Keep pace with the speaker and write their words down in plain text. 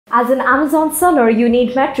As an Amazon seller, you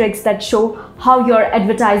need metrics that show how your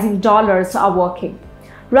advertising dollars are working.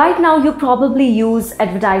 Right now, you probably use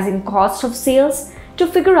advertising cost of sales to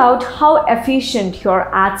figure out how efficient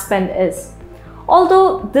your ad spend is.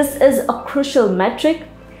 Although this is a crucial metric,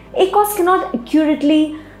 TACoS cannot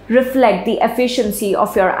accurately reflect the efficiency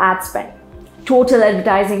of your ad spend. Total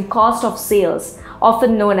advertising cost of sales,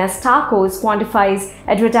 often known as TACoS, quantifies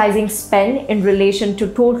advertising spend in relation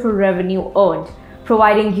to total revenue earned,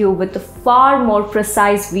 providing you with a far more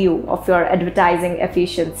precise view of your advertising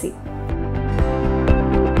efficiency.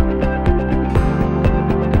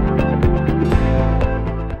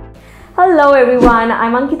 Hello everyone,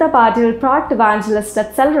 I'm Ankita Patil, Product Evangelist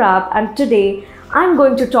at SellerApp, and today I'm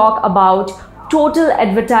going to talk about total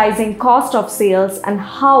advertising cost of sales and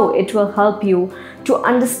how it will help you to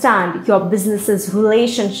understand your business's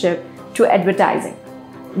relationship to advertising.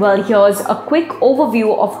 Well, here's a quick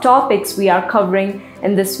overview of topics we are covering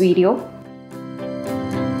in this video.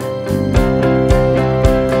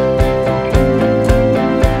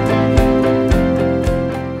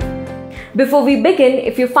 Before we begin,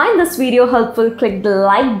 if you find this video helpful, click the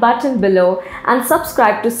like button below and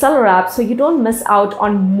subscribe to SellerApp so you don't miss out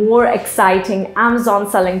on more exciting Amazon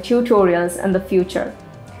selling tutorials in the future.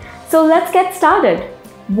 So let's get started.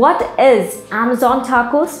 What is Amazon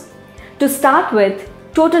TACoS? To start with,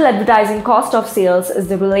 total advertising cost of sales is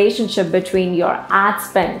the relationship between your ad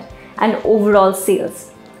spend and overall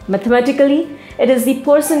sales. Mathematically, it is the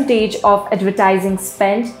percentage of advertising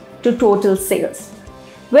spend to total sales.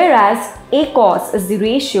 Whereas TACoS is the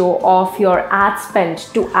ratio of your ad spend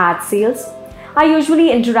to ad sales. I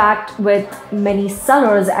usually interact with many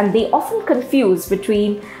sellers and they often confuse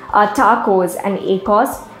between TACoS and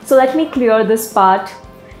TACoS. So let me clear this part.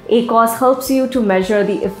 TACoS helps you to measure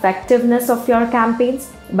the effectiveness of your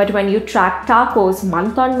campaigns, but when you track TACoS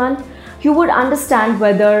month on month, you would understand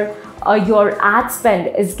whether your ad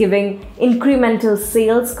spend is giving incremental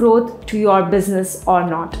sales growth to your business or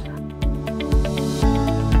not.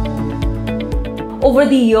 Over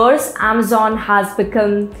the years, Amazon has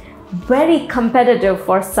become very competitive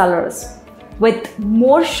for sellers. With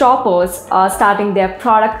more shoppers starting their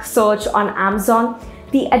product search on Amazon,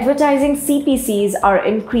 the advertising CPCs are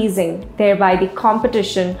increasing, thereby the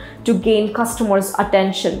competition to gain customers'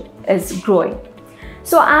 attention is growing.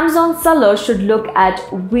 So Amazon sellers should look at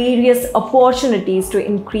various opportunities to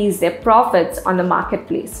increase their profits on the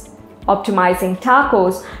marketplace. Optimizing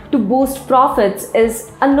TACoS to boost profits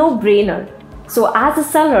is a no-brainer. So as a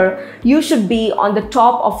seller, you should be on the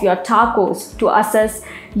top of your TACoS to assess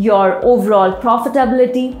your overall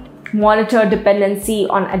profitability, monitor dependency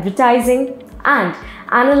on advertising, and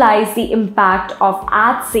analyze the impact of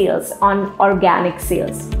ad sales on organic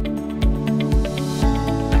sales.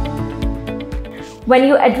 When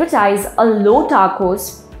you advertise a low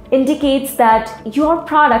TACoS, indicates that your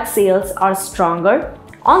product sales are stronger.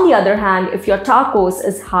 On the other hand, if your TACoS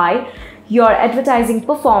is high, your advertising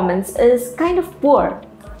performance is kind of poor.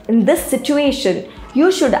 In this situation,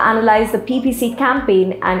 you should analyze the PPC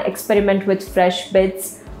campaign and experiment with fresh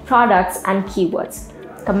bids, products, and keywords.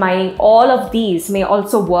 Combining all of these may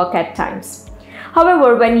also work at times.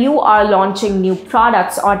 However, when you are launching new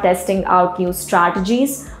products or testing out new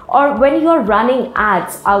strategies, or when you are running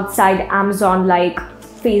ads outside Amazon like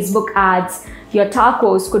Facebook ads, your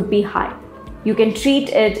TACoS could be high. You can treat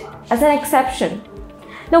it as an exception.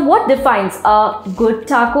 Now, what defines a good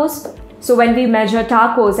TACoS? So when we measure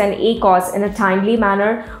TACoS and TACoS in a timely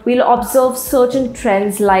manner, we'll observe certain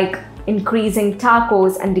trends like increasing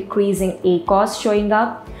TACoS and decreasing TACoS showing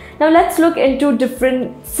up. Now let's look into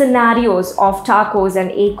different scenarios of TACoS and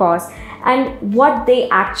TACoS and what they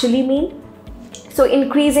actually mean. So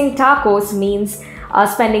increasing TACoS means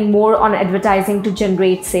spending more on advertising to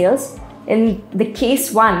generate sales. In the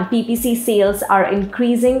case 1, PPC sales are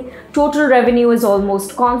increasing, total revenue is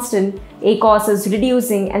almost constant, TACoS is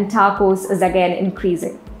reducing, and TACoS is again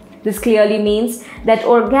increasing. This clearly means that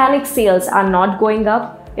organic sales are not going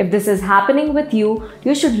up. If this is happening with you,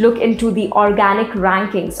 you should look into the organic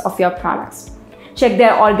rankings of your products. Check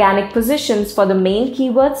their organic positions for the main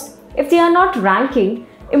keywords. If they are not ranking,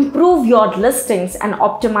 improve your listings and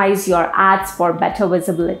optimize your ads for better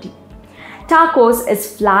visibility. TACoS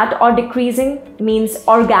is flat or decreasing, means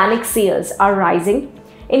organic sales are rising.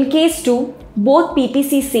 In case 2, both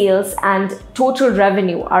PPC sales and total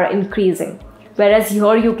revenue are increasing. Whereas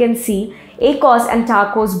here you can see TACoS and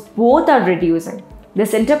TACoS both are reducing.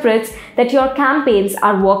 This interprets that your campaigns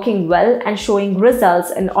are working well and showing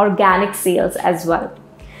results in organic sales as well.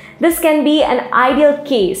 This can be an ideal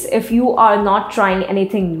case if you are not trying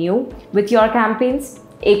anything new with your campaigns.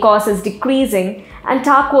 TACoS is decreasing and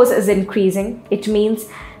TACoS is increasing. It means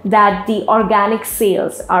that the organic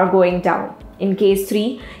sales are going down. In case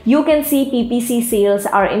 3, you can see PPC sales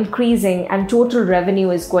are increasing and total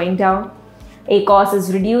revenue is going down. ACoS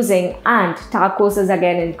is reducing and TACoS is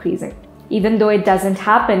again increasing. Even though it doesn't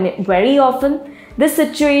happen very often, this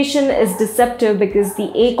situation is deceptive because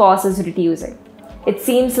the ACoS is reducing. It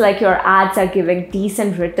seems like your ads are giving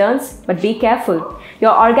decent returns, but be careful.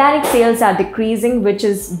 Your organic sales are decreasing, which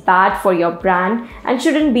is bad for your brand and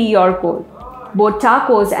shouldn't be your goal. Both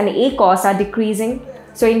TACoS and ACoS are decreasing.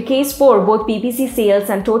 So in case 4, both PPC sales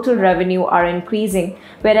and total revenue are increasing,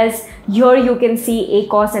 whereas here you can see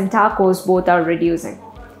ACoS and TACoS both are reducing.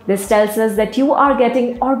 This tells us that you are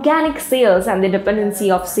getting organic sales and the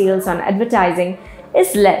dependency of sales on advertising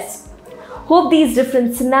is less. Hope these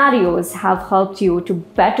different scenarios have helped you to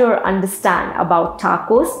better understand about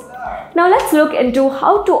TACoS. Now let's look into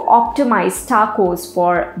how to optimize TACoS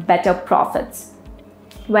for better profits.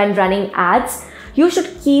 When running ads, you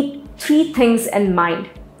should keep 3 things in mind: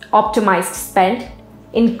 optimized spend,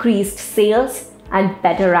 increased sales, and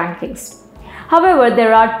better rankings. However,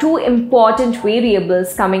 there are 2 important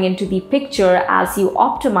variables coming into the picture as you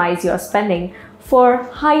optimize your spending for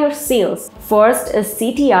higher sales. First is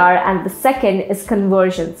CTR and the second is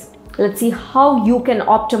conversions. Let's see how you can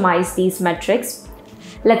optimize these metrics.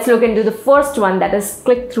 Let's look into the first one, that is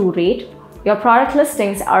click-through rate. Your product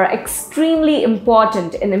listings are extremely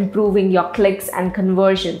important in improving your clicks and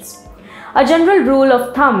conversions. A general rule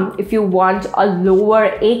of thumb, if you want a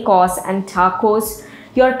lower ACoS and TACoS,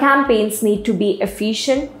 your campaigns need to be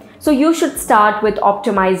efficient, so you should start with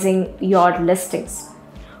optimizing your listings.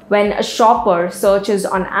 When a shopper searches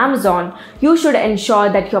on Amazon, you should ensure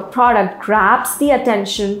that your product grabs the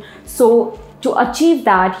attention. So to achieve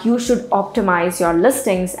that, you should optimize your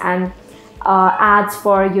listings and ads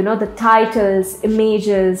for the titles,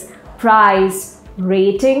 images, price,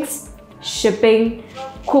 ratings, shipping,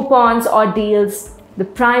 coupons or deals, the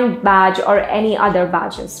Prime badge or any other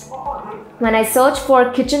badges. When I search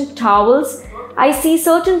for kitchen towels, I see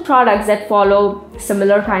certain products that follow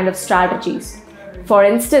similar kind of strategies. For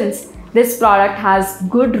instance, this product has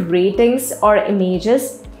good ratings or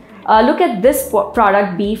images. Look at this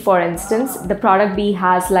product B, for instance. The product B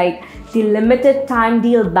has like the limited time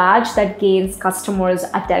deal badge that gains customers'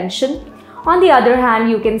 attention. On the other hand,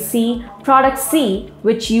 you can see product C,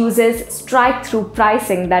 which uses strike-through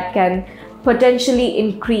pricing that can potentially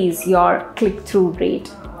increase your click-through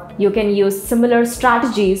rate. You can use similar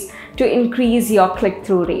strategies to increase your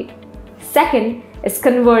click-through rate. Second is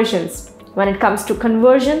conversions. When it comes to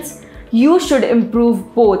conversions, you should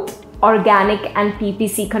improve both organic and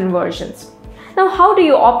PPC conversions. Now, how do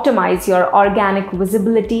you optimize your organic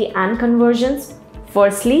visibility and conversions?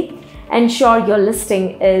 Firstly, ensure your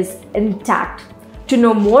listing is intact. To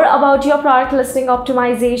know more about your product listing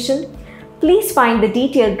optimization, please find the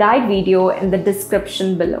detailed guide video in the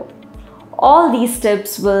description below. All these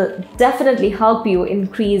tips will definitely help you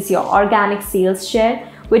increase your organic sales share,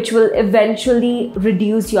 which will eventually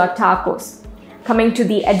reduce your TACoS. Coming to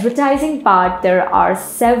the advertising part, there are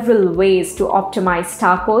several ways to optimize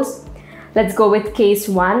TACoS. Let's go with case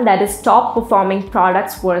 1, that is top performing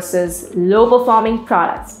products versus low performing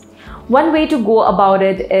products. One way to go about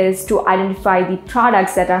it is to identify the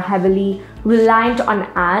products that are heavily reliant on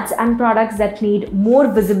ads and products that need more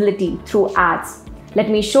visibility through ads. Let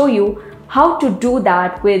me show you how to do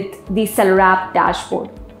that with the SellerApp dashboard.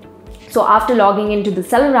 So after logging into the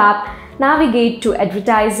SellerApp, navigate to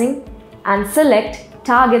advertising and select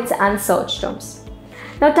targets and search terms.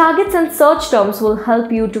 Now, targets and search terms will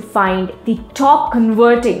help you to find the top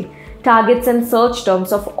converting targets and search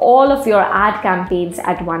terms of all of your ad campaigns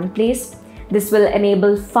at one place. This will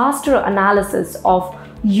enable faster analysis of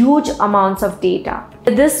huge amounts of data.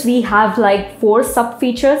 With this, we have like 4 sub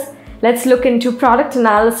features. Let's look into product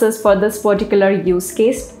analysis for this particular use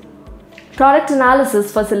case. Product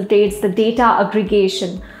analysis facilitates the data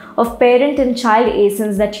aggregation of parent and child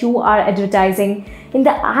ASINs that you are advertising in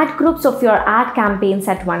the ad groups of your ad campaigns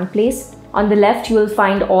at one place. On the left, you will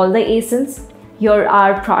find all the ASINs. Here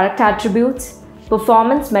are product attributes,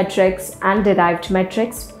 performance metrics, and derived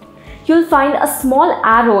metrics. You'll find a small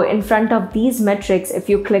arrow in front of these metrics. If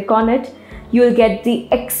you click on it, you'll get the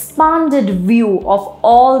expanded view of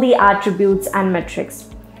all the attributes and metrics.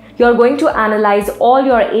 You're going to analyze all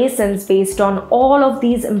your ASINs based on all of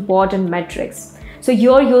these important metrics. So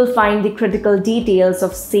here you'll find the critical details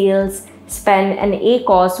of sales, spend, and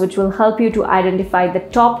ACoS, which will help you to identify the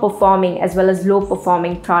top performing as well as low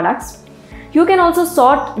performing products. You can also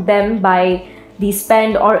sort them by the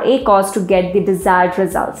spend or ACoS to get the desired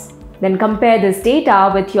results. Then compare this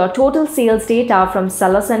data with your total sales data from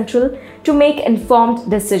Seller Central to make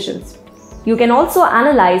informed decisions. You can also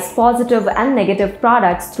analyze positive and negative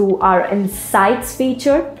products through our Insights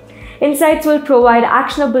feature. Insights will provide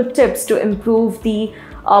actionable tips to improve the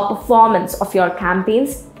performance of your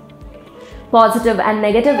campaigns. Positive and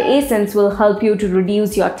negative ASINs will help you to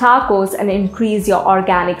reduce your TACoS and increase your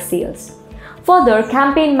organic sales. Further,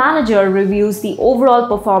 Campaign Manager reviews the overall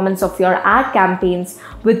performance of your ad campaigns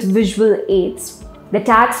with visual aids. The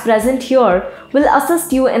tags present here will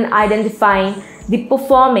assist you in identifying the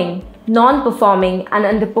performing, non-performing, and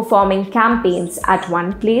underperforming campaigns at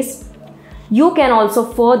one place. You can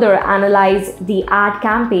also further analyze the ad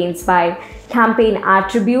campaigns by campaign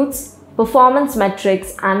attributes, performance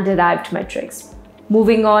metrics, and derived metrics.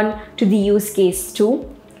 Moving on to the use case 2,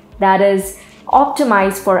 that is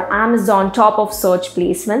optimize for Amazon top of search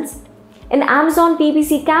placements. In Amazon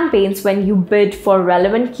PPC campaigns, when you bid for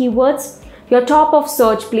relevant keywords, your top of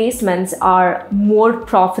search placements are more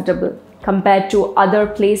profitable compared to other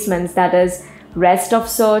placements, that is rest of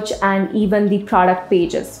search and even the product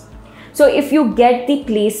pages. So if you get the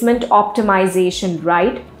placement optimization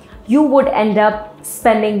right, you would end up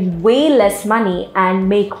spending way less money and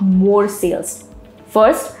make more sales.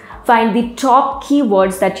 First, find the top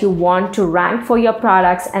keywords that you want to rank for your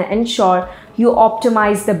products and ensure you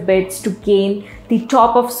optimize the bids to gain the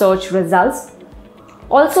top of search results.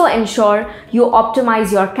 Also ensure you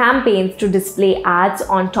optimize your campaigns to display ads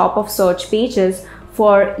on top of search pages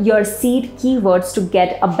for your seed keywords to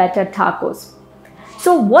get a better TACoS.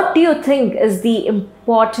 So what do you think is the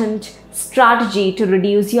important strategy to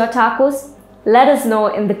reduce your TACoS? Let us know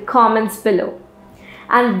in the comments below.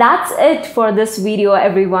 And that's it for this video,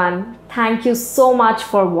 everyone. Thank you so much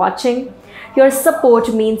for watching. Your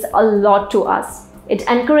support means a lot to us. It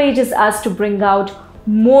encourages us to bring out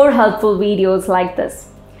more helpful videos like this.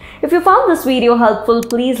 If you found this video helpful,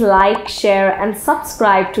 please like, share, and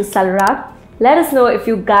subscribe to SellerApp. Let us know if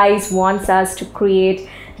you guys want us to create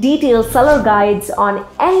detailed seller guides on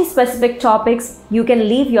any specific topics. You can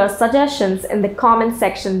leave your suggestions in the comment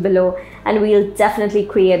section below and we'll definitely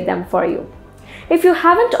create them for you. If you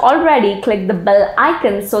haven't already, click the bell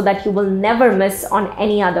icon so that you will never miss on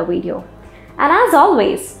any other video. And as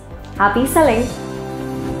always, happy selling!